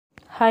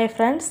Hi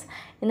friends,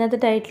 ഇന്നത്തെ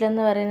title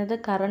എന്ന് പറയുന്നത്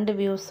current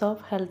views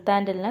of health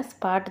and illness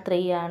part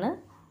 3 ആണ്.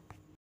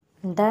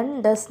 Done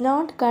does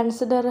not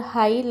consider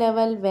high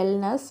level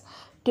wellness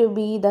to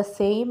be the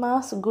same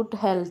as good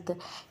health.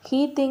 He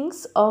thinks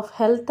of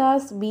health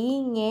as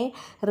being a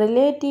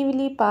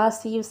relatively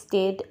passive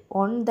state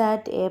on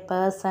that a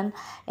person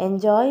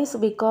enjoys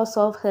because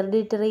of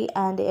hereditary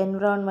and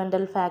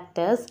environmental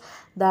factors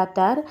that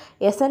are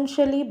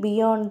essentially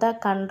beyond the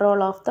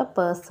control of the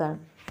person.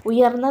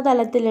 ഉയർന്ന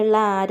തലത്തിലുള്ള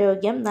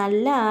ആരോഗ്യം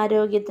നല്ല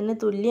ആരോഗ്യത്തിന്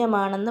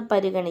തുല്യമാണെന്ന്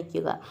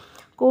പരിഗണിക്കുക.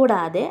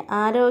 കൂടാതെ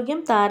ആരോഗ്യം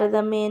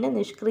താരതമ്യേന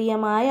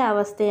നിഷ്ക്രിയമായ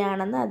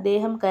അവസ്ഥയാണെന്ന്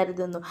അദ്ദേഹം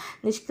കരുതുന്നു.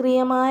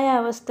 നിഷ്ക്രിയമായ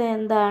അവസ്ഥ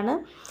എന്താണ്?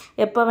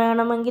 എപ്പോൾ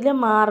വേണമെങ്കിലും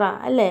മാറാം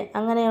അല്ലേ,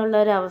 അങ്ങനെയുള്ള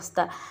ഒരു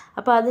അവസ്ഥ.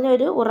 അപ്പോൾ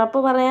അതിനൊരു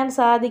ഉറപ്പ് പറയാൻ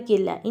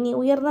സാധിക്കില്ല. ഇനി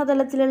ഉയർന്ന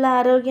തലത്തിലുള്ള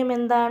ആരോഗ്യം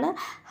എന്താണ്?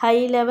 ഹൈ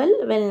ലെവൽ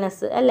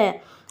വെൽനെസ് അല്ലേ.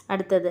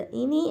 അടുത്തത്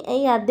ഇനി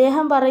ഈ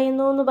അദ്ദേഹം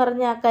പറയുന്നു എന്ന്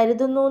പറഞ്ഞാൽ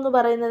കരുതുന്നു എന്ന്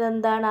പറയുന്നത്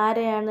എന്താണ്?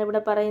 ആരെയാണ്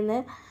ഇവിടെ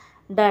പറയുന്നത്?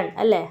 ഡൺ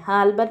അല്ലേ,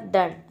 ആൽബർട്ട്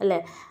ഡൺ അല്ലേ.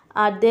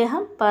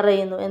 അദ്ദേഹം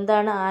പറയുന്നു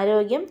എന്താണ്?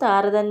 ആരോഗ്യം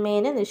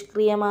താരതമ്യേന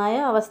നിഷ്ക്രിയമായ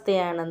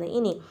അവസ്ഥയാണെന്ന്.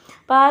 ഇനി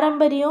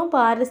പാരമ്പര്യവും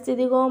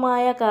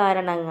പാരിസ്ഥിതികവുമായ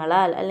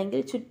കാരണങ്ങളാൽ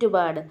അല്ലെങ്കിൽ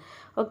ചുറ്റുപാട്,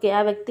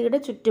 ആ വ്യക്തിയുടെ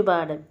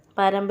ചുറ്റുപാട്,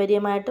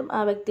 പാരമ്പര്യമായിട്ടും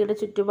ആ വ്യക്തിയുടെ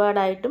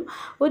ചുറ്റുപാടായിട്ടും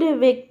ഒരു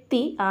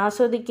വ്യക്തി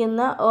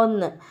ആസ്വദിക്കുന്ന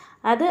ഒന്ന്,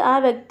 അത് ആ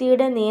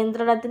വ്യക്തിയുടെ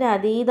നിയന്ത്രണത്തിന്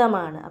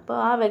അതീതമാണ്. അപ്പോൾ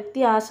ആ വ്യക്തി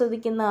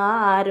ആസ്വദിക്കുന്ന ആ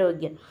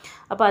ആരോഗ്യം,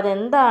 അപ്പോൾ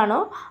അതെന്താണോ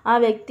ആ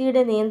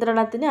വ്യക്തിയുടെ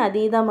നിയന്ത്രണത്തിന്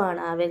അതീതമാണ്,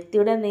 ആ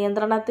വ്യക്തിയുടെ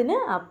നിയന്ത്രണത്തിന്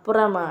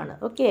അപ്പുറമാണ്.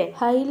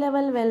 High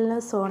level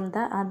wellness on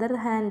the other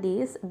hand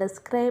is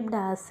described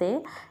as A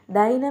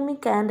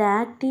dynamic and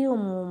active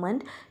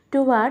movement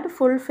toward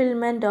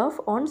fulfilment of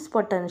ons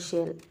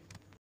potential.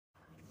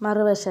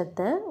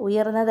 മറുവശത്ത്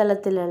ഉയർന്ന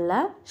തലത്തിലുള്ള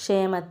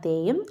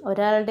ക്ഷേമത്തെയും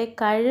ഒരാളുടെ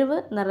കഴിവ്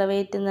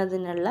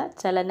നിറവേറ്റുന്നതിനുള്ള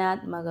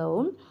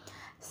ചലനാത്മകവും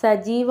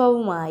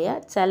സജീവവുമായ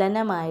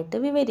ചലനമായിട്ട്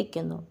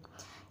വിവരിക്കുന്നു.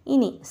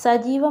 ഇനി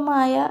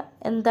സജീവമായ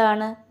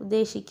എന്താണ്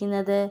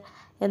ഉദ്ദേശിക്കുന്നത്?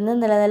 എന്ന്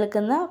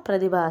നിലനിൽക്കുന്ന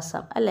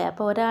പ്രതിഭാസം അല്ലേ.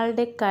 അപ്പോൾ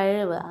ഒരാളുടെ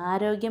കഴിവ്,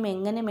 ആരോഗ്യം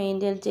എങ്ങനെ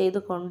മെയിൻറ്റെയിൻ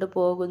ചെയ്ത്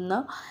കൊണ്ടുപോകുന്നു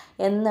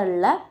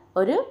എന്നുള്ള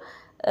ഒരു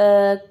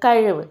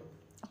കഴിവ്.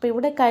 അപ്പോൾ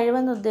ഇവിടെ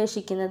കഴിവെന്ന്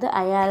ഉദ്ദേശിക്കുന്നത്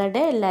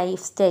അയാളുടെ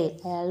ലൈഫ് സ്റ്റൈൽ,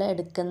 അയാൾ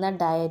എടുക്കുന്ന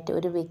ഡയറ്റ്,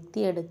 ഒരു വ്യക്തി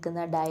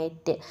എടുക്കുന്ന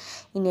ഡയറ്റ്.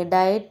 ഇനി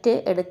ഡയറ്റ്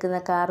എടുക്കുന്ന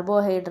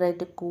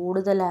കാർബോഹൈഡ്രേറ്റ്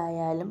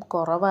കൂടുതലായാലും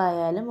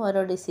കുറവായാലും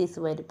ഓരോ ഡിസീസ്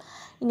വരും.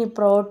 ഇനി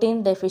പ്രോട്ടീൻ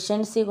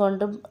ഡെഫിഷ്യൻസി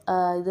കൊണ്ടും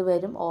ഇത്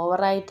വരും,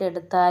 ഓവറായിട്ട്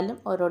എടുത്താലും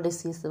ഓരോ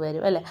ഡിസീസ്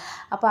വരും അല്ലേ.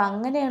 അപ്പോൾ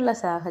അങ്ങനെയുള്ള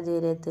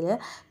സാഹചര്യത്തിൽ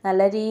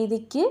നല്ല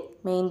രീതിക്ക്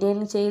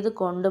മെയിൻറ്റെയിൻ ചെയ്ത്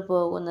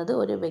കൊണ്ടുപോകുന്നത്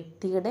ഒരു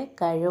വ്യക്തിയുടെ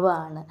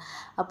കഴിവാണ്.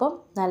 അപ്പം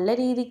നല്ല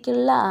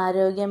രീതിക്കുള്ള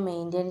ആരോഗ്യം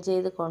മെയിൻറ്റെയിൻ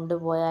ചെയ്ത്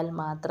കൊണ്ടുപോയാൽ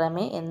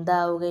മാത്രമേ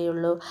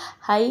എന്താവുകയുള്ളൂ?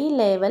 ഹൈ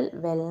ലെവൽ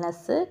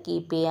വെൽനെസ്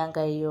കീപ്പ് ചെയ്യാൻ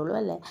കഴിയുള്ളൂ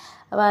അല്ലേ.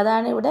 അപ്പോൾ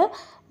അതാണ് ഇവിടെ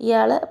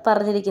ഇയാൾ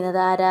പറഞ്ഞിരിക്കുന്നത്.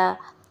 ആരാ?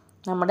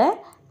 നമ്മുടെ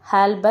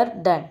Albert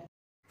done.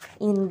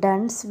 In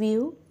Dunn's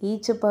view,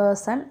 each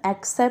person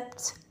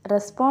accepts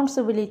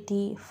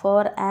responsibility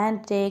for and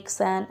takes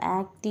an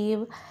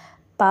active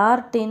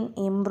part in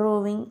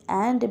improving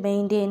and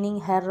maintaining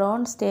her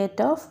own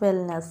state of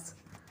wellness.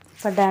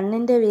 അപ്പോൾ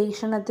ഡണ്ണിൻ്റെ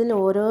വീക്ഷണത്തിൽ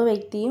ഓരോ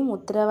വ്യക്തിയും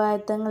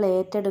ഉത്തരവാദിത്തങ്ങൾ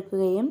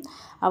ഏറ്റെടുക്കുകയും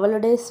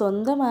അവളുടെ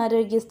സ്വന്തം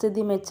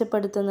ആരോഗ്യസ്ഥിതി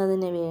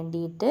മെച്ചപ്പെടുത്തുന്നതിന്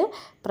വേണ്ടിയിട്ട്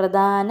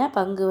പ്രധാന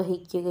പങ്ക്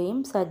വഹിക്കുകയും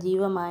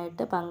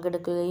സജീവമായിട്ട്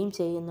പങ്കെടുക്കുകയും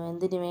ചെയ്യുന്നു.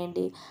 എന്തിനു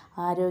വേണ്ടി?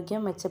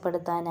 ആരോഗ്യം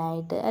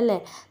മെച്ചപ്പെടുത്താനായിട്ട് അല്ലേ.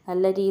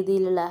 നല്ല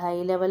രീതിയിലുള്ള ഹൈ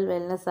ലെവൽ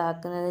വെൽനെസ്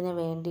ആക്കുന്നതിന്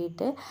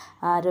വേണ്ടിയിട്ട്,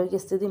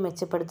 ആരോഗ്യസ്ഥിതി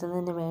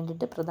മെച്ചപ്പെടുത്തുന്നതിന്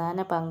വേണ്ടിയിട്ട്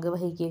പ്രധാന പങ്ക്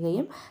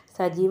വഹിക്കുകയും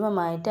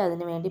സജീവമായിട്ട്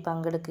അതിനു വേണ്ടി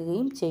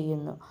പങ്കെടുക്കുകയും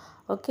ചെയ്യുന്നു.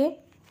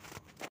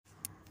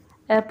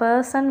 A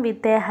person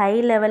with a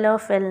high level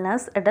of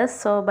wellness does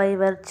so by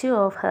virtue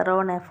of her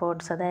own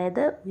efforts.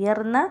 അതായത്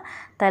ഉയർന്ന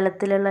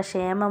തലത്തിലുള്ള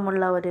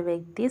ക്ഷേമമുള്ള ഒരു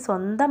വ്യക്തി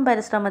സ്വന്തം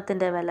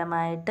പരിശ്രമത്തിൻ്റെ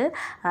ഫലമായിട്ട്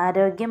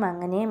ആരോഗ്യം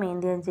അങ്ങനെ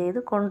മെയിൻറ്റെയിൻ ചെയ്ത്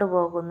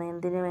കൊണ്ടുപോകുന്നു.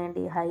 എന്തിനു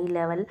വേണ്ടി? ഹൈ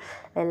ലെവൽ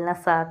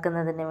വെൽനസ്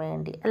ആക്കുന്നതിന്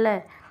വേണ്ടി അല്ലേ.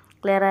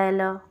 ക്ലിയർ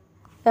ആയല്ലോ?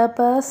 A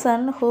person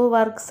who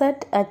works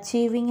at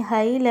achieving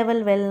high level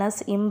wellness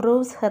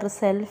improves her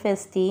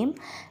self-esteem,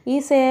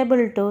 is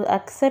able to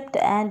accept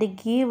and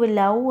give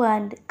love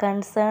and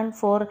concern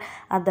for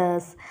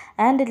others,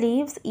 and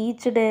lives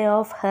each day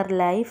of her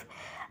life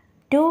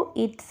to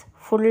its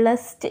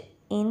fullest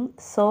in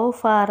so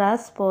far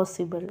as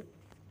possible.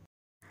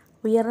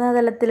 ഉയർന്ന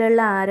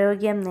തലത്തിലുള്ള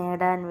ആരോഗ്യം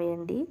നേടാൻ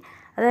വേണ്ടി,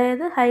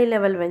 അതായത് high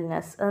level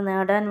wellness അത്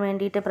നേടാൻ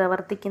വേണ്ടിയിട്ട്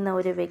പ്രവർത്തിക്കുന്ന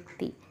ഒരു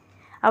വ്യക്തി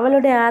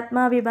അവളുടെ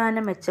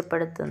ആത്മാഭിമാനം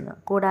മെച്ചപ്പെടുത്തുന്നു.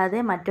 കൂടാതെ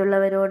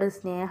മറ്റുള്ളവരോട്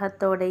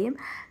സ്നേഹത്തോടെയും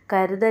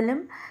കരുതലും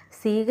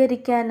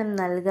സ്വീകരിക്കാനും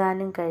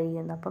നൽകാനും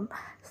കഴിയുന്നു. അപ്പം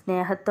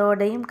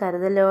സ്നേഹത്തോടെയും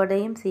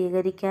കരുതലോടെയും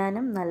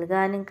സ്വീകരിക്കാനും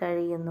നൽകാനും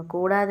കഴിയുന്നു.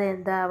 കൂടാതെ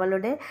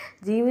അവളുടെ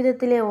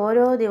ജീവിതത്തിലെ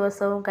ഓരോ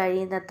ദിവസവും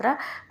കഴിയുന്നത്ര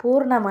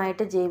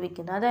പൂർണ്ണമായിട്ട്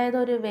ജീവിക്കുന്നു. അതായത്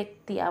ഒരു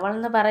വ്യക്തി, അവൾ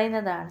എന്ന്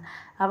പറയുന്നതാണ്,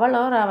 അവൾ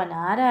ഓർ അവൻ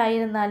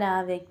ആരായിരുന്നാലും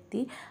ആ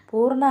വ്യക്തി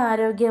പൂർണ്ണ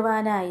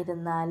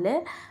ആരോഗ്യവാനായിരുന്നാൽ,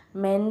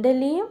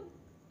 മെൻ്റലിയും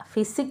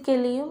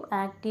ഫിസിക്കലിയും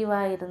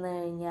ആക്റ്റീവായിരുന്നു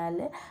കഴിഞ്ഞാൽ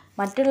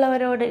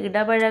മറ്റുള്ളവരോട്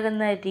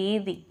ഇടപഴകുന്ന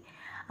രീതി,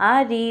 ആ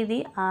രീതി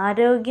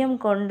ആരോഗ്യം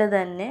കൊണ്ട്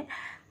തന്നെ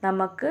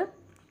നമുക്ക്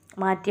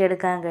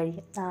മാറ്റിയെടുക്കാൻ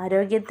കഴിയും.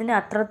 ആരോഗ്യത്തിന്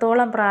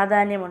അത്രത്തോളം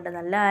പ്രാധാന്യമുണ്ട്.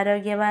 നല്ല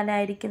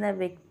ആരോഗ്യവാനായിരിക്കുന്ന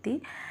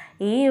വ്യക്തി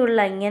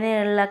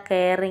ഇങ്ങനെയുള്ള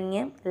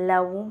കെയറിങ്ങും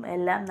ലവും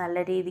എല്ലാം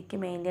നല്ല രീതിക്ക്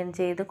മെയിൻറ്റെയിൻ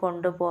ചെയ്ത്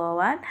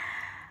കൊണ്ടുപോവാൻ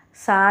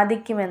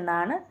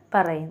സാധിക്കുമെന്നാണ്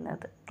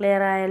പറയുന്നത്.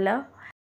 ക്ലിയർ ആയല്ലോ?